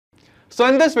So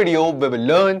in this video, we will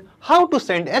learn how to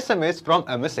send SMS from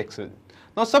MS Excel.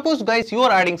 Now suppose guys you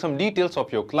are adding some details of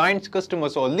your clients,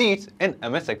 customers or leads in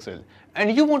MS Excel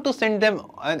and you want to send them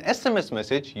an SMS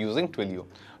message using Twilio.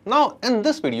 Now in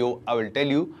this video, I will tell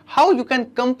you how you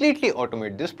can completely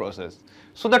automate this process.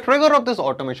 So the trigger of this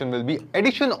automation will be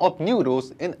addition of new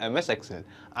rows in MS Excel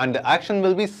and the action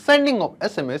will be sending of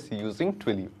SMS using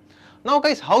Twilio. Now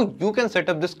guys, how you can set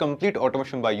up this complete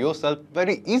automation by yourself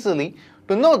very easily.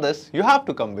 To know this, you have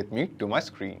to come with me to my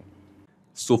screen.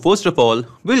 So first of all,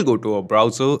 we'll go to our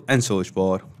browser and search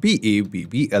for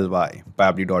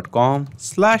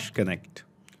pabbly.com/connect.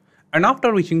 And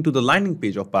after reaching to the landing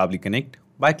page of Pabbly Connect,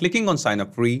 by clicking on sign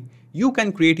up free, you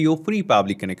can create your free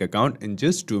Pabbly Connect account in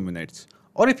just 2 minutes.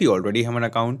 Or if you already have an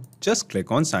account, just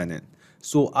click on sign in.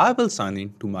 So I will sign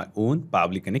in to my own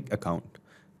Pabbly Connect account.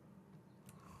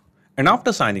 And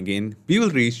after signing in, we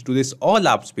will reach to this All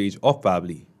Apps page of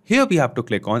Pabbly. Here we have to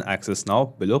click on Access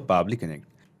Now below Pabbly Connect.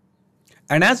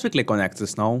 And as we click on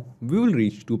Access Now, we will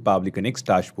reach to Pabbly Connect's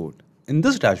dashboard. In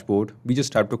this dashboard, we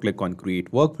just have to click on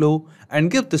Create Workflow and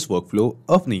give this workflow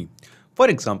a name. For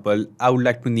example, I would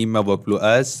like to name my workflow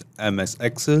as MS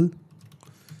Excel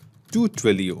to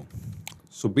Twilio.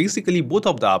 So basically both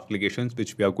of the applications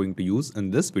which we are going to use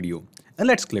in this video. And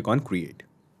let's click on Create.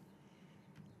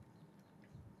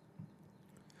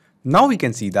 Now we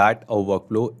can see that our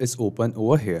workflow is open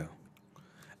over here.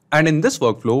 And in this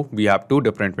workflow, we have two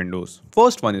different windows.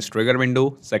 First one is trigger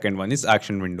window, second one is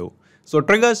action window. So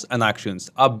triggers and actions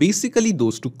are basically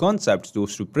those two concepts,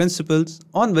 those two principles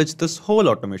on which this whole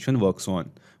automation works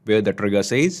on, where the trigger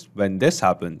says when this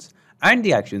happens and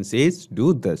the action says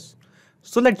do this.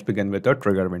 So let's begin with our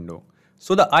trigger window.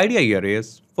 So the idea here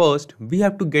is, first we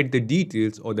have to get the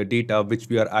details or the data which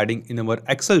we are adding in our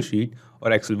Excel sheet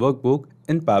or Excel workbook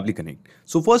in Pabbly Connect.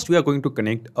 So first we are going to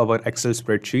connect our Excel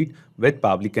spreadsheet with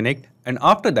Pabbly Connect, and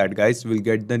after that guys we'll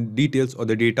get the details or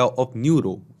the data of new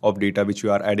row of data which we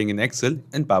are adding in Excel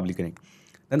in Pabbly Connect.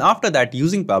 Then after that,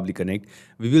 using Pabbly Connect,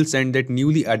 we will send that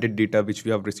newly added data which we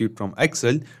have received from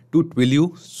Excel to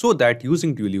Twilio, so that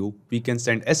using Twilio we can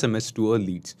send SMS to our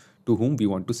leads to whom we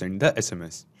want to send the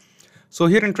SMS. So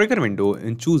here in trigger window,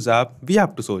 in choose app, we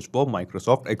have to search for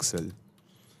Microsoft Excel.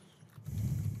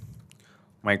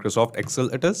 Microsoft Excel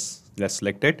it is. Let's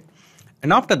select it.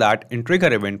 And after that, in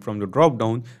trigger event from the drop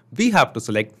down, we have to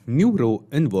select new row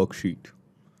in worksheet.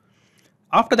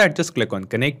 After that, just click on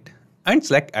connect and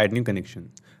select add new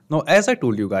connection. Now, as I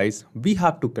told you guys, we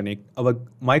have to connect our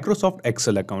Microsoft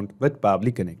Excel account with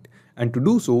Pabbly Connect. And to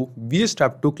do so, we just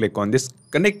have to click on this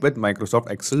connect with Microsoft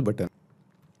Excel button.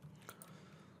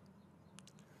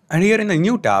 And here in a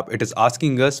new tab, it is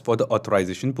asking us for the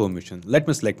authorization permission. Let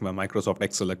me select my Microsoft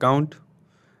Excel account.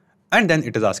 And then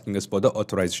it is asking us for the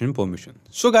authorization permission.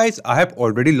 So guys, I have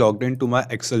already logged into my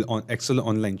Excel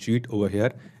online sheet over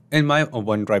here in my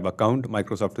OneDrive account,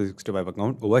 Microsoft 365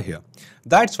 account over here.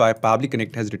 That's why Pabbly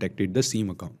Connect has detected the same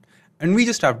account. And we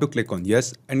just have to click on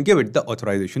yes and give it the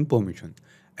authorization permission.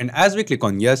 And as we click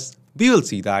on yes, we will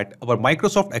see that our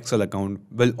Microsoft Excel account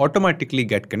will automatically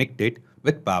get connected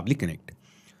with Pabbly Connect.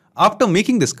 After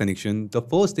making this connection, the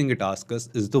first thing it asks us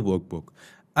is the workbook.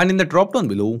 And in the drop down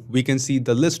below, we can see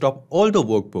the list of all the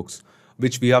workbooks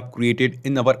which we have created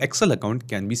in our Excel account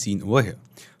can be seen over here.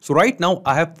 So right now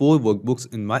I have 4 workbooks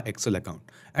in my Excel account.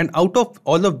 And out of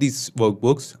all of these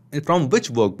workbooks, from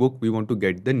which workbook we want to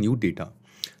get the new data.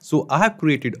 So I have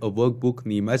created a workbook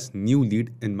named as new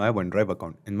lead in my OneDrive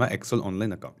account, in my Excel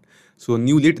online account. So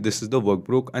new lead, this is the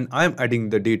workbook, and I am adding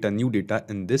the data, new data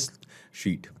in this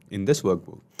sheet, in this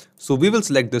workbook. So we will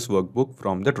select this workbook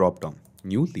from the drop down,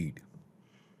 new lead.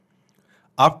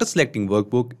 After selecting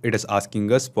workbook, it is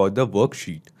asking us for the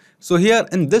worksheet. So here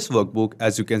in this workbook,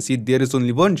 as you can see, there is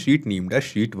only one sheet named as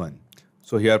sheet 1.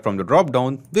 So here from the drop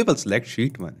down, we will select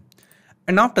sheet 1.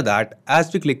 And after that,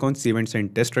 as we click on save and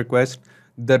send test request,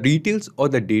 the details or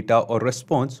the data or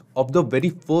response of the very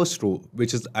first row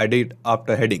which is added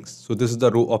after headings. So this is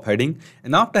the row of heading,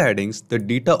 and after headings, the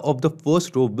data of the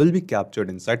first row will be captured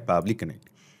inside Pabbly Connect.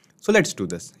 So let's do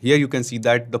this. Here you can see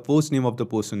that the first name of the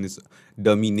person is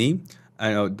dummy name,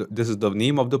 and this is the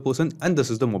name of the person, and this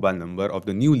is the mobile number of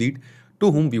the new lead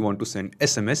to whom we want to send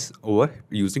SMS over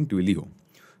using Twilio.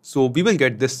 So we will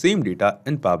get this same data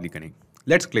in Pabbly Connect.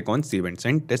 Let's click on save and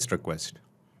send test request.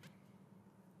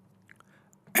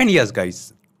 And yes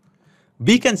guys,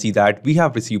 we can see that we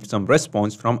have received some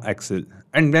response from Excel,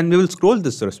 and when we will scroll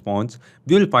this response,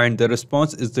 we will find the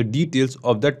response is the details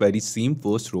of that very same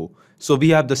first row. So we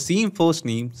have the same first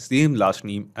name, same last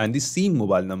name, and the same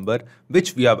mobile number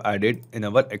which we have added in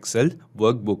our Excel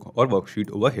workbook or worksheet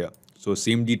over here. So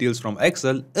same details from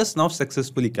Excel is now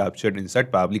successfully captured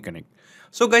inside Pabbly Connect.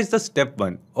 So guys, the step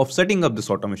 1 of setting up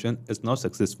this automation is now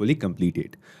successfully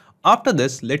completed. After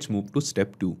this, let's move to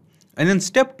step 2. And in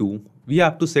step 2, we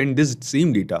have to send this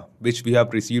same data which we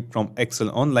have received from Excel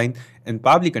Online and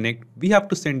Pabbly Connect. We have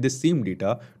to send this same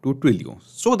data to Twilio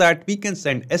so that we can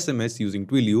send SMS using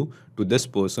Twilio to this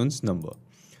person's number.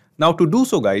 Now to do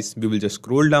so guys, we will just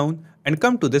scroll down and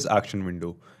come to this action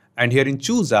window. And here in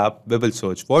choose app, we will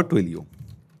search for Twilio.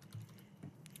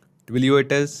 Twilio it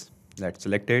is, let's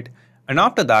select it. And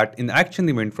after that, in action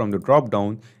event from the drop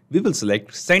down, we will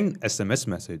select send SMS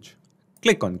message.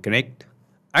 Click on connect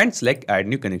and select add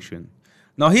new connection.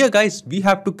 Now here guys, we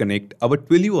have to connect our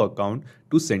Twilio account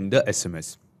to send the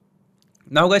SMS.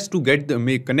 Now guys, to connect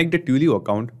the Twilio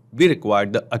account, we require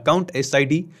the account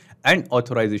SID and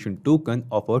authorization token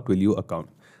of our Twilio account.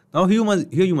 Now here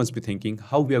you must be thinking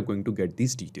how we are going to get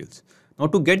these details. Now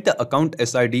to get the account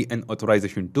SID and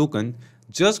authorization token,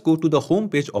 just go to the home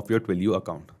page of your Twilio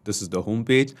account. This is the home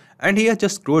page, and here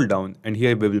just scroll down and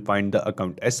here we will find the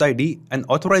account SID and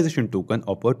authorization token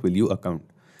of our Twilio account.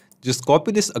 Just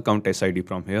copy this account SID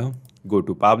from here, go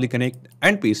to Pabbly Connect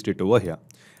and paste it over here.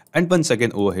 And once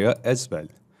again over here as well.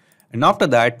 And after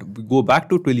that, we go back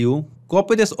to Twilio,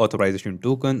 copy this authorization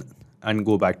token and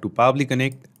go back to Pabbly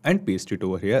Connect and paste it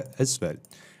over here as well.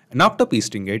 And after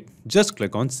pasting it, just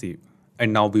click on save.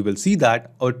 And now we will see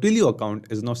that our Twilio account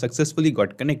is now successfully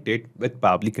got connected with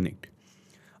Pabbly Connect.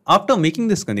 After making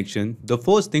this connection, the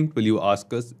first thing Twilio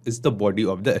asks us is the body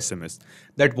of the SMS.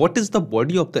 That what is the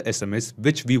body of the SMS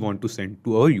which we want to send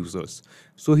to our users.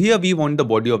 So here we want the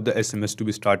body of the SMS to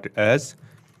be started as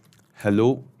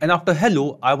hello, and after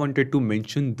hello, I wanted to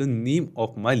mention the name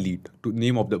of my lead,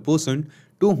 name of the person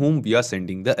to whom we are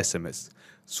sending the SMS.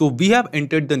 So we have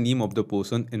entered the name of the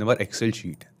person in our Excel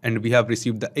sheet, and we have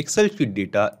received the Excel sheet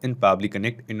data in Pabbly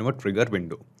Connect in our trigger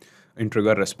window, in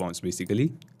trigger response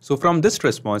basically. So from this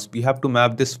response, we have to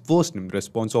map this first name,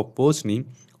 response of first name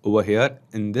over here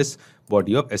in this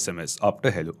body of SMS after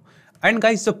hello. And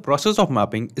guys, the process of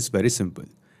mapping is very simple.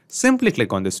 Simply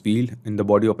click on this field in the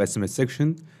body of SMS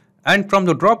section. And from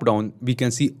the drop down, we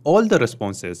can see all the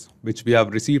responses which we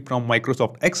have received from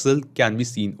Microsoft Excel can be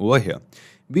seen over here.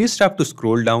 We just have to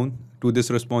scroll down to this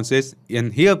responses,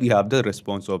 and here we have the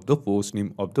response of the first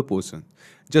name of the person.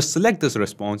 Just select this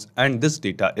response and this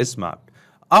data is mapped.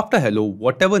 After hello,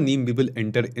 whatever name we will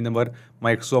enter in our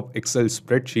Microsoft Excel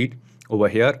spreadsheet over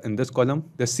here in this column,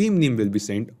 the same name will be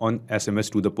sent on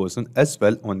SMS to the person as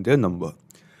well on their number.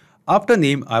 After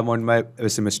name, I want my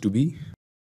SMS to be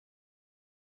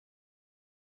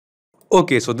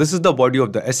okay, so this is the body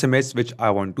of the SMS which I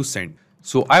want to send.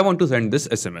 So I want to send this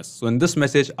SMS. So in this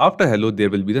message after hello, there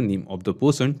will be the name of the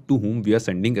person to whom we are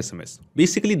sending SMS.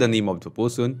 Basically the name of the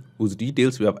person whose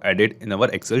details we have added in our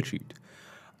Excel sheet.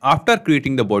 After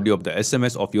creating the body of the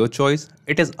SMS of your choice,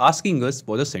 it is asking us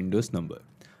for the sender's number.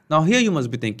 Now here you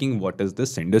must be thinking, what is the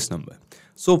sender's number?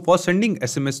 So for sending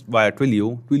SMS via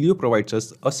Twilio, Twilio provides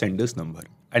us a sender's number.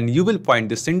 And you will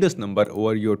find the sender's number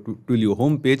over your Twilio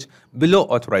homepage below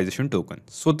authorization token.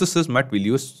 So this is my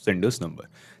Twilio sender's number.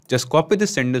 Just copy the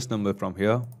sender's number from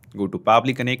here, go to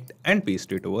Pabbly Connect and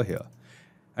paste it over here.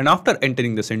 And after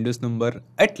entering the sender's number,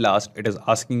 at last it is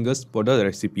asking us for the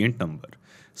recipient number.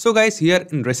 So guys, here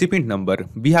in recipient number,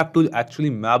 we have to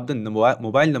actually map the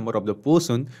mobile number of the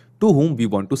person to whom we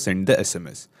want to send the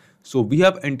SMS. So we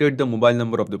have entered the mobile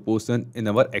number of the person in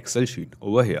our Excel sheet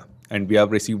over here, and we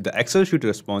have received the Excel sheet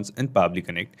response in Pabbly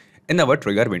Connect in our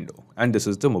trigger window, and this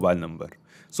is the mobile number.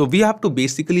 So we have to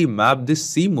basically map this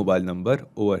same mobile number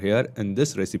over here in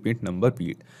this recipient number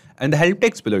field, and the help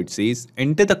text below it says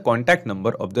enter the contact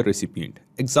number of the recipient.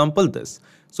 Example this.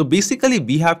 So basically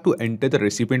we have to enter the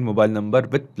recipient mobile number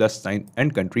with plus sign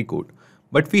and country code.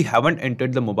 But we haven't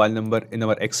entered the mobile number in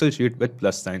our Excel sheet with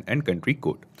plus sign and country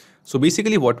code. So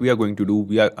basically what we are going to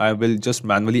do, I will just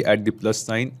manually add the plus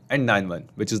sign and 91,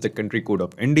 which is the country code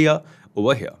of India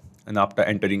over here. And after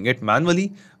entering it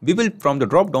manually, we will, from the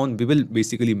drop down, we will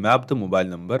basically map the mobile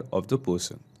number of the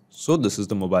person. So this is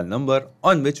the mobile number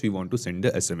on which we want to send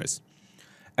the SMS.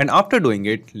 And after doing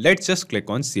it, let's just click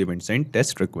on save and send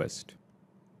test request.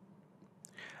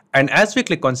 And as we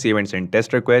click on save and send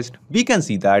test request, we can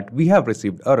see that we have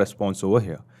received a response over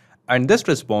here. And this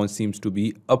response seems to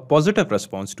be a positive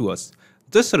response to us.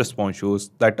 This response shows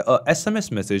that a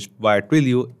SMS message via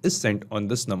Twilio is sent on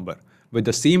this number with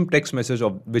the same text message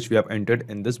of which we have entered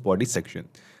in this body section.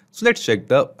 So let's check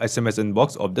the SMS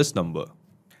inbox of this number.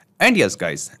 And yes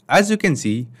guys, as you can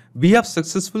see, we have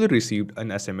successfully received an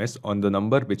SMS on the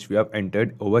number which we have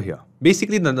entered over here.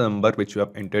 Basically the number which we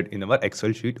have entered in our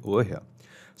Excel sheet over here.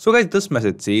 So guys, this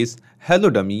message says, "Hello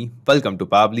dummy, welcome to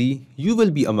Pabbly. You will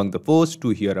be among the first to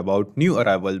hear about new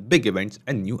arrival, big events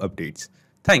and new updates.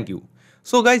 Thank you."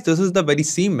 So guys, this is the very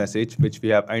same message which we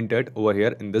have entered over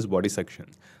here in this body section.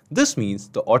 This means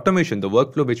the automation, the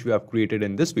workflow which we have created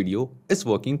in this video is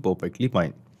working perfectly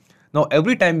fine. Now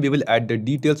every time we will add the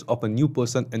details of a new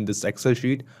person in this Excel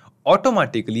sheet,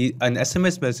 automatically an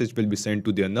SMS message will be sent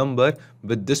to their number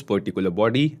with this particular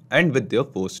body and with their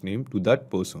first name to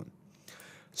that person.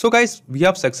 So guys, we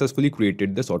have successfully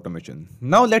created this automation.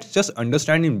 Now let's just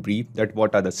understand in brief that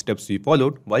what are the steps we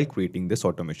followed while creating this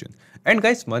automation. And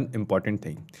guys, one important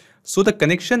thing. So the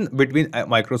connection between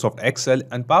Microsoft Excel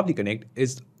and Pabbly Connect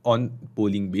is on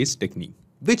polling based technique,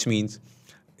 which means,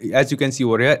 as you can see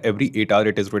over here, every 8 hours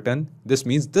it is written. This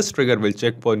means this trigger will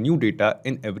check for new data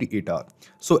in every 8 hours.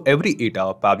 So every 8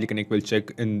 hours, Pabbly Connect will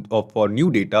check for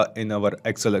new data in our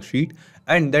Excel sheet.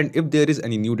 And then if there is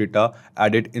any new data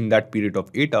added in that period of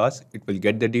 8 hours, it will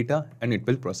get the data and it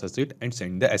will process it and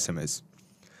send the SMS.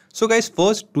 So guys,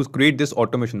 first to create this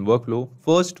automation workflow,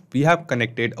 first we have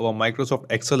connected our Microsoft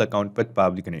Excel account with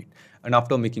Pabbly Connect. And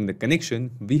after making the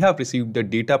connection, we have received the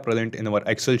data present in our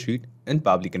Excel sheet in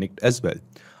Pabbly Connect as well.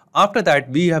 After that,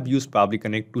 we have used Pabbly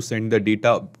Connect to send the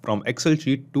data from Excel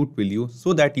sheet to Twilio,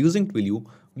 so that using Twilio,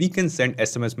 we can send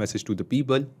SMS message to the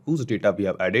people whose data we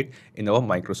have added in our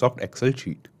Microsoft Excel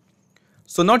sheet.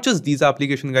 So not just these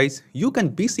applications guys, you can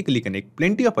basically connect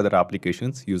plenty of other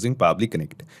applications using Pabbly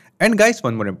Connect. And guys,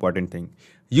 one more important thing,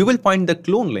 you will find the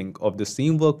clone link of the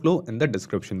same workflow in the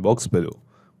description box below.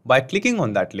 By clicking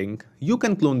on that link, you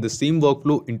can clone the same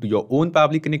workflow into your own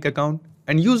Pabbly Connect account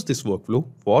and use this workflow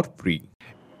for free.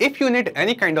 If you need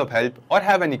any kind of help or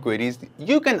have any queries,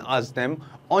 you can ask them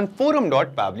on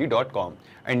forum.pabbly.com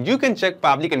and you can check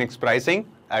Pabbly Connect's pricing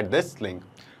at this link.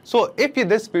 So if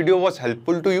this video was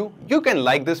helpful to you, you can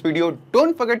like this video,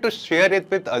 don't forget to share it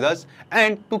with others,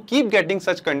 and to keep getting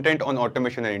such content on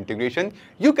automation and integration,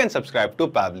 you can subscribe to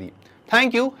Pabbly.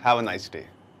 Thank you, have a nice day.